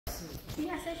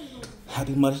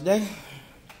Happy Mother's Day.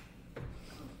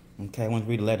 Okay, I want to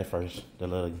read the letter first. The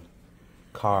little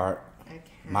card. Okay.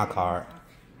 My card.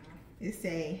 It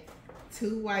say,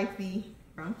 to wifey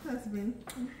from husband.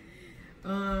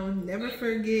 Never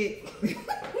forget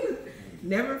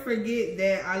never forget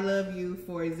that I love you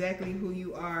for exactly who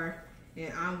you are,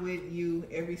 and I'm with you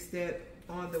every step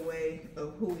on the way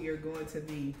of who you're going to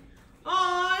be.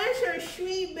 Oh, that's your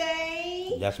sweet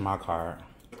babe. That's my card.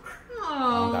 Oh.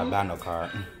 I don't gotta buy no card.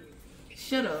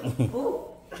 Shut up. Oh.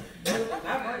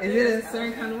 Is it a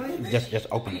certain kind of way? Just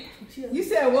open it. You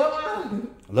said what, Mom?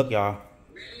 Look, y'all.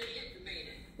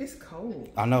 It's cold.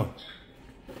 I know.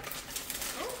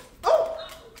 Oh!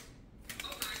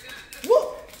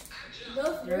 Whoa!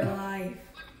 Real life.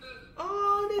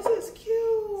 Oh, this is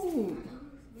cute.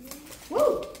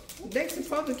 Whoa! They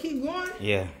supposed to keep going?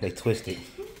 Yeah, they twisted.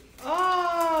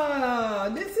 Oh,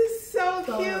 this is so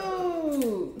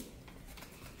cute.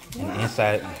 And the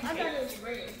inside. I thought it was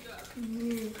red. Oh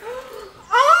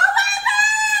my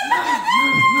God!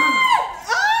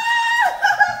 Oh,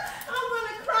 I'm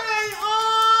gonna cry. Oh,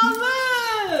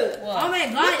 look. What? Oh my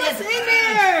God, Look what's in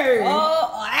there.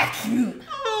 Oh, that's cute.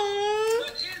 Oh.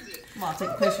 Come on, take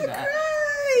a picture of that.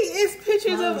 It's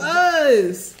pictures of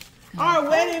us. Our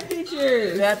wedding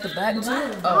pictures. Is that the back too?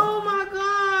 Oh my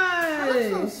God.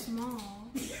 So small.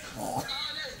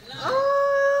 Oh,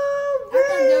 I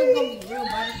thought they were gonna be real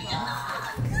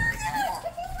butterflies.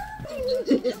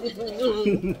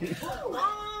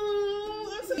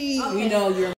 oh, We know you're